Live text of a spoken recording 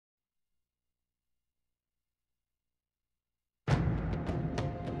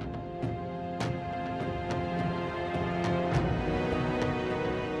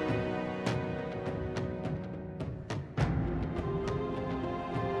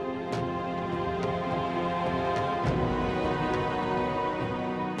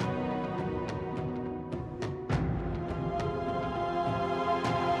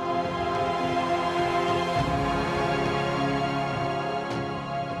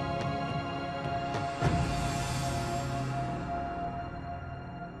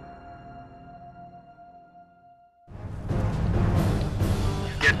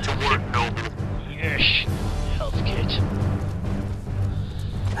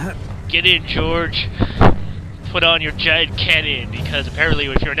Get in, George. Put on your giant cannon, because apparently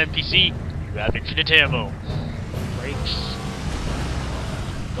if you're an NPC, you have infinite ammo. Brakes.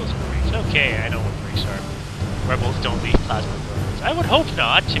 Those are brakes. Okay, I know what brakes are. Rebels don't leave plasma burns. I would hope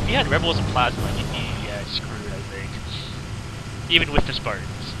not. If you had rebels and plasma, you'd be screwed, I think. Even with the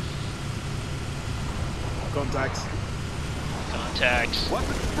Spartans. Contacts. Contacts.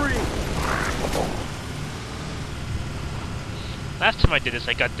 Weapons free. Last time I did this,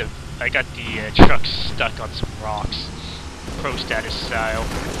 I got the truck stuck on some rocks, pro status style.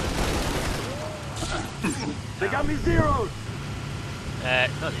 They got me zeroed.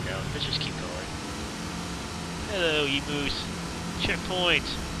 No, they don't. Let's just keep going. Hello, emus. Checkpoint.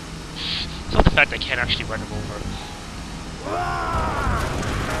 It's not the fact I can't actually run them over.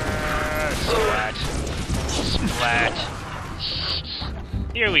 Splat. Splat.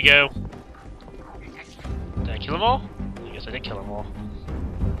 Here we go. Did I kill them all? I guess I did kill them all.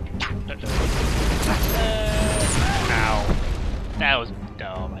 Ow. That was...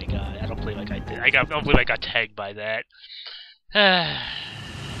 Oh my god. I don't believe I did. I don't believe I got tagged by that.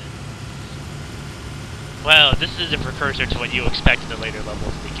 Well, this is a precursor to what you expect in the later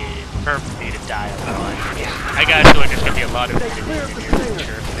levels of the game. Prepare for me to die a lot. I got a feeling there's gonna be a lot of enemies in the near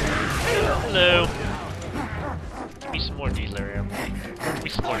future. Hello. Give me some more needler ammo. Give me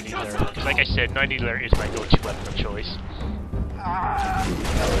some more needler ammo. Because like I said, 9 needler is my go-to weapon of choice.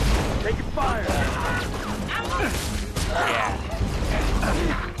 Taking fire. Yeah.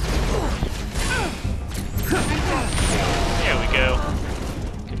 There we go.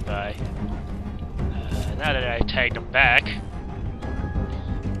 Goodbye. Now that I've tagged them back.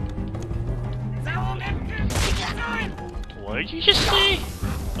 What did you just say?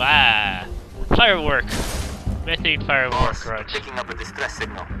 Wow. Firework. Methane firework grunt. Picking up a distress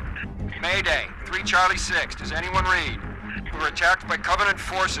signal. Mayday, 3 Charlie 6. Does anyone read? We were attacked by Covenant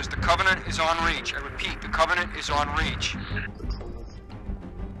forces. The Covenant is on reach. I repeat, the Covenant is on reach.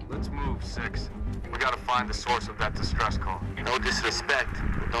 Let's move, 6. We gotta find the source of that distress call. No disrespect,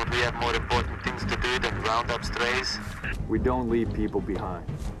 but don't we have more important things to do than round up strays? We don't leave people behind.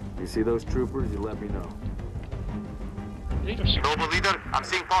 You see those troopers, you let me know. Noble leader, I'm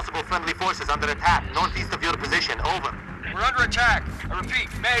seeing possible friendly forces under attack, northeast of your position. Over. We're under attack. I repeat,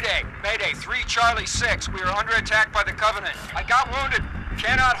 Mayday. Mayday, 3 Charlie 6. We are under attack by the Covenant. I got wounded.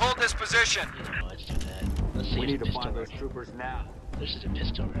 Cannot hold this position. Let's do that. Let's see. We need to find those troopers now. There's a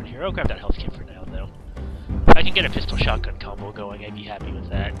pistol around here. I'll grab that health kit for now, though. If I can get a pistol shotgun combo going, I'd be happy with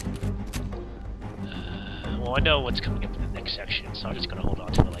that. Well, I know what's coming up in the next section, so I'm just gonna hold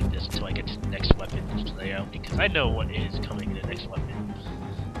on to it like this until I get to the next weapon layout, because I know what is coming in the next weapon.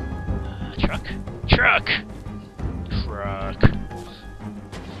 Truck? Truck! Truck.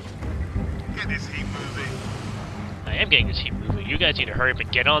 Get this heap moving. I am getting this heap moving. You guys need to hurry up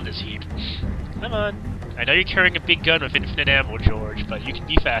and get on this heap. Come on. I know you're carrying a big gun with infinite ammo, George, but you can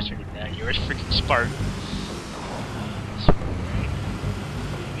be faster than that. You're a freaking Spartan. This way, right?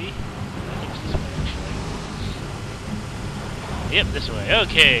 Maybe? I think it's this way, actually. Yep, this way.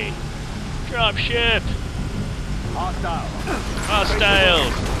 Okay. Drop ship. Hostile.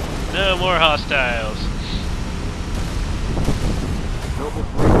 Hostiles. No more hostiles. Noble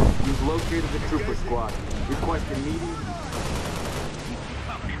 3, you've located the trooper squad. Request immediate...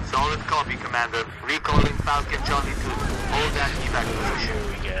 Solid copy, Commander. Recalling Falcon Charlie 2. Hold that evac position. Here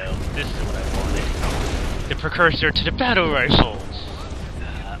we go. This is what I wanted. The precursor to the battle rifle.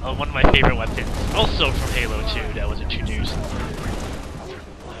 One of my favorite weapons. Also from Halo 2 that was introduced.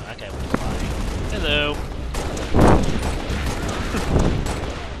 That guy was flying. Hello.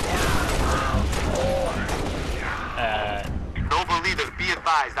 Noble leader, be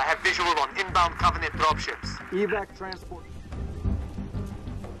advised. I have visual on inbound Covenant dropships. Evac transport.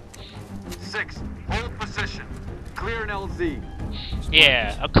 6. Hold position. Clear an LZ.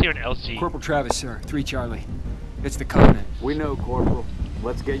 Yeah, I'll clear an LC. Corporal Travis, sir. 3 Charlie. It's the Covenant. We know, Corporal.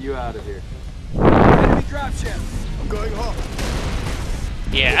 Let's get you out of here. Enemy dropship. I'm going home.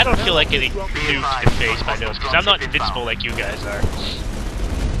 Yeah, I don't feel like getting nuked to face my nose, because I'm not invincible like you guys are.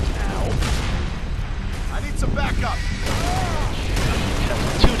 Ow. I need some backup.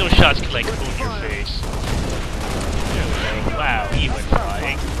 2 of those shots can, like, own your face. There we go. Wow, he went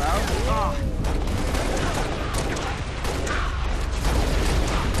flying. I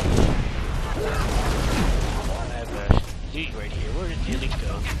have a lead right here. Where did the elite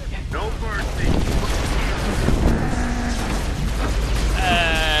go? No mercy.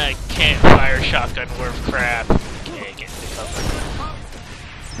 Can't fire shotgun worth crap. Okay, get into cover.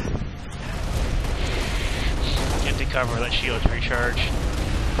 Get into cover, let shields recharge.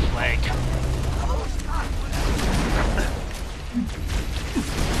 Flank.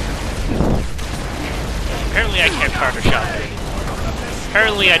 Apparently I can't fire a shotgun anymore.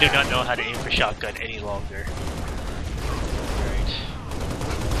 Apparently I do not know how to aim for shotgun any longer. Right.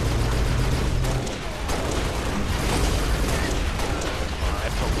 I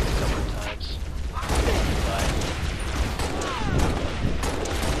poked it a couple of times. But...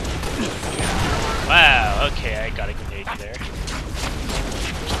 Wow, okay, I got a grenade there.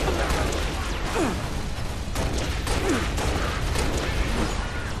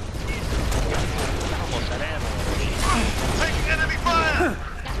 Almost out of ammo already. Taking enemy fire!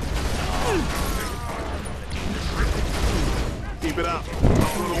 Keep it up.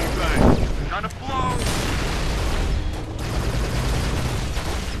 Trying to blow.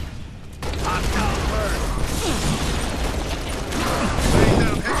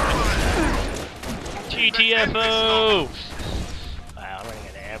 GTFO! Wow, I'm running out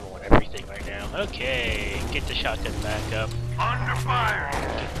of ammo and everything right now. Okay, get the shotgun back up. Under fire.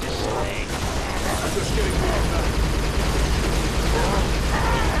 Get this thing. I'm just getting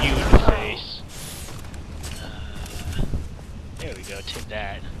You in the face. There we go, take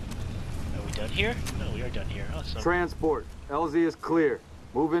that. Are we done here? No, we are done here. Awesome. Transport. LZ is clear.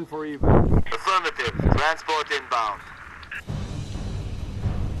 Move in for evac. Affirmative. Transport inbound.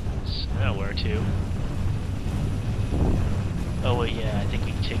 So now where to? Oh, well, yeah, I think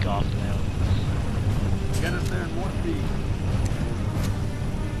we can take off now. Get us there in 1 feet.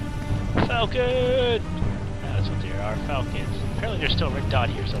 Falcon! That's what they are, Falcons. Apparently there's still a red dot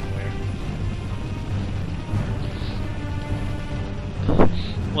here somewhere.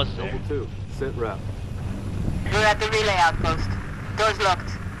 What's there? Level 2. Sit rep. We're at the relay outpost. Door's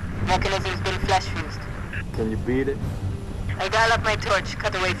locked. Mechanism's been flash fused. Can you beat it? I dial up my torch,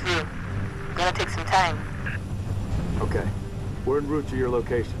 cut the way through. Gonna take some time. Okay. We're en route to your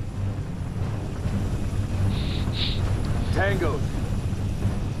location. Tangos.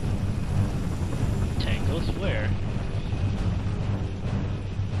 Tangos? Where?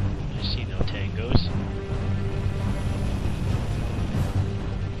 I see no tangos.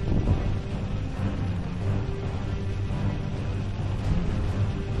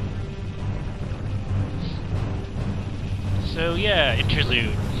 So yeah,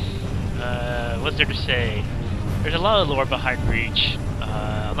 interlude. What's there to say? There's a lot of lore behind Reach.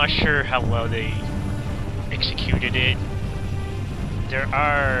 I'm not sure how well they executed it. There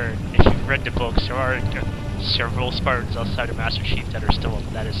are, if you've read the books, there are several Spartans outside of Master Chief that is still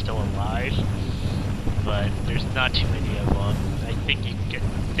alive, but there's not too many of them. I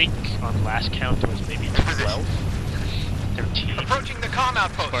think on last count there was maybe 12, 13. Approaching the comm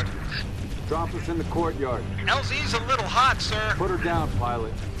outpost. Spartans. Drop us in the courtyard. LZ's a little hot, sir. Put her down,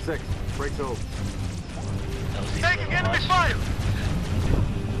 pilot. 6. Breaks over. That was the Taking little enemy watch. fire.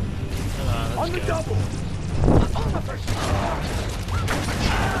 Let's go. double.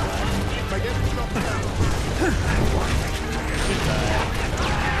 If I get shot down.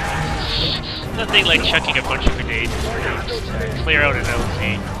 Nothing like chucking a bunch of grenades to clear out an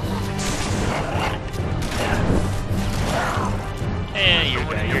LZ. And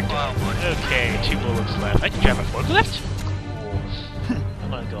you're done. Okay, 2 bullets left. I can grab a forklift? Cool. I'm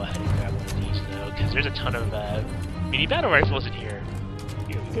gonna go ahead and grab one of these though, because there's a ton of mini battle rifles in here.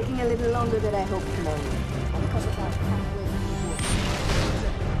 Here we go. Taking a little longer than I hoped, Commander. I've cut about halfway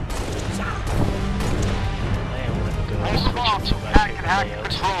And we're gonna go switch into my favorite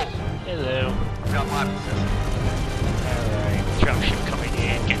layout. Hello. Got my position. Alright, dropship coming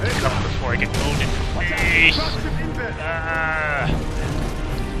in. Get to cover before I get blown in the face.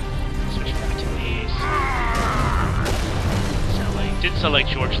 Switch back to these. Didn't sound like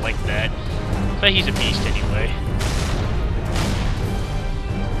George like that. But he's a beast anyway.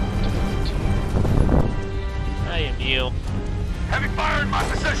 I am Neil. Heavy fire in my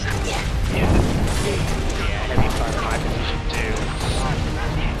position. Yeah, heavy fire in my position too.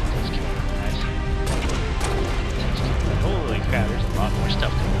 Let's kill that. Holy crap, there's a lot more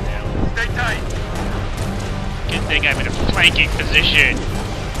stuff coming down. Stay tight. Good thing I'm in a flanking position.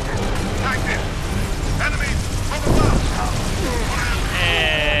 Active. Enemies from the left.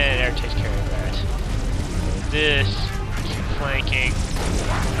 And there takes care of that. This, keep flanking.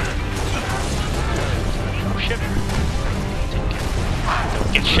 Dropship.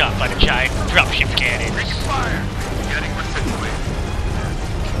 Don't get shot by the giant dropship cannons. Fire. Getting resituated.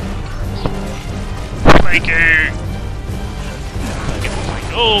 Flanking!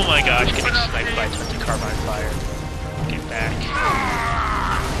 Oh my gosh, getting sniped by tons of carbine fire. Get back.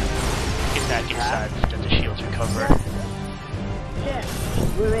 Get back inside, let the shields recover. Yeah,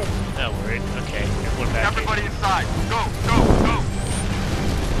 we're in. Oh, we're in. Okay, everyone back Everybody in. inside. Go, go, go.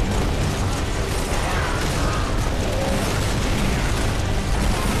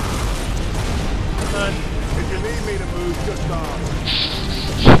 Come on. It's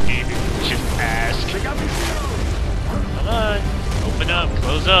Just ask. Come on. Open up.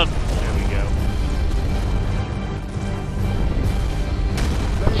 Close up. There we go.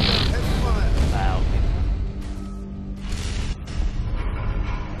 Wow.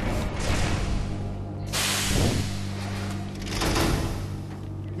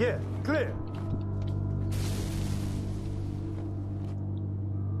 Yeah, clear.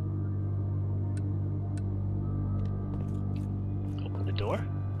 Open the door.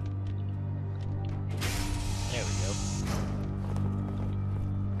 There we go.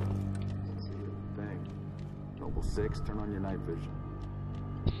 Bang. Noble 6, turn on your night vision.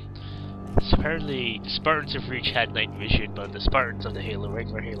 So apparently, the Spartans of Reach had night vision, but the Spartans of the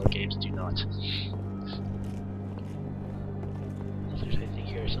regular Halo games do not. If there's anything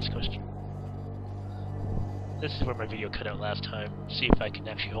here, so let's go. This is where my video cut out last time. See if I can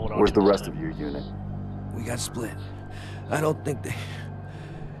actually hold on. Where's to the this rest time. of your unit? We got split. I don't think they...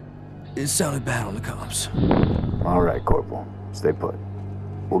 It sounded bad on the comms. All right, Corporal. Stay put.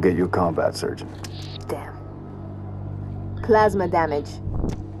 We'll get you a combat surgeon. Damn. Plasma damage.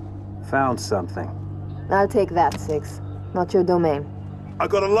 Found something. I'll take that, 6. Not your domain. I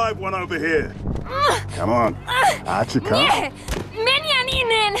got a live one over here. Come on. Out you come.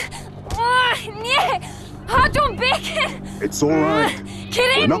 Menjaninen! Nie! Hardon bacon! It's all right.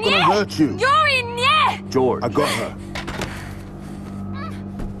 We're not gonna hurt you. Yori, nie! George. I got her.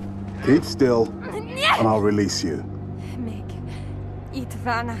 Keep still, and I'll release you. Meg, eat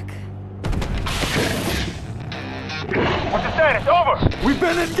vanak. What's the status? Over! We've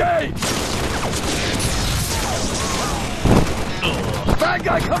been engaged! Bad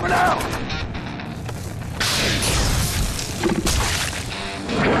guy coming out!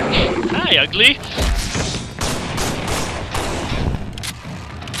 Hi, ugly!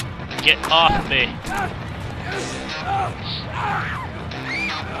 Get off me!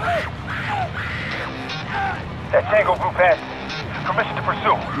 That Tango group has permission to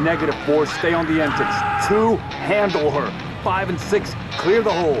pursue. -4, stay on the entrance. 2, handle her. 5 and 6, clear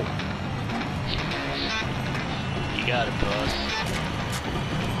the hole. You got it, boss.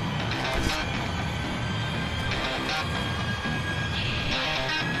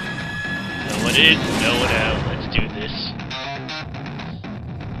 No one in, no one out. Let's do this.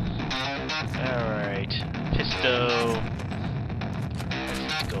 Alright. Pisto.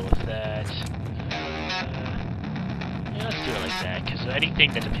 Let's go with that. Yeah, let's do it like that, because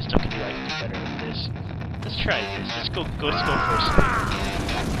anything that the pistol can do, I can do better with this. Let's try this. Let's go first.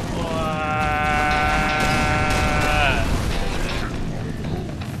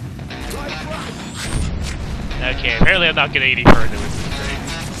 Okay, apparently I'm not getting any further with this thing.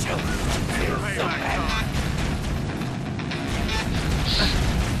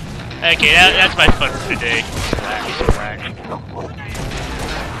 Okay, that's my fun for today.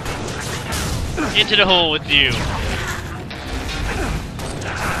 Into the hole with you.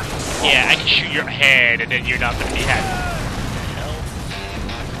 Yeah, I can shoot your head and then you're not gonna be happy.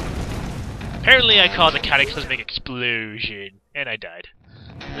 Apparently I caused a cataclysmic explosion, and I died.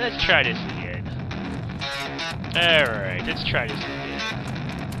 Let's try this again. Alright, let's try this again.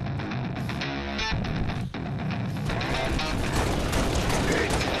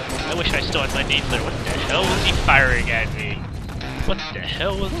 I wish I still had my needler. What the hell was he firing at me? What the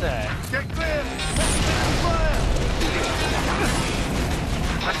hell was that? Get clear!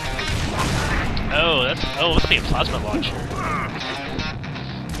 Oh, let's see a plasma launcher.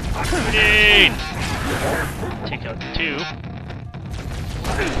 Grenade! Take out 2.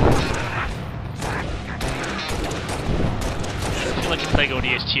 I feel like it's playing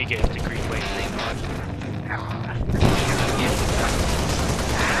ODST again with the green light thing on.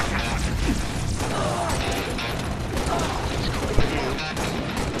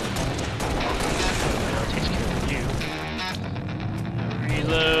 Takes care of you.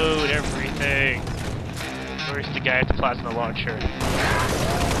 Reload everything. Where's the guy at the plasma launcher?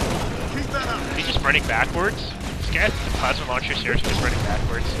 Is he just running backwards? This guy at the plasma launcher seriously just running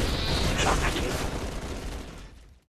backwards?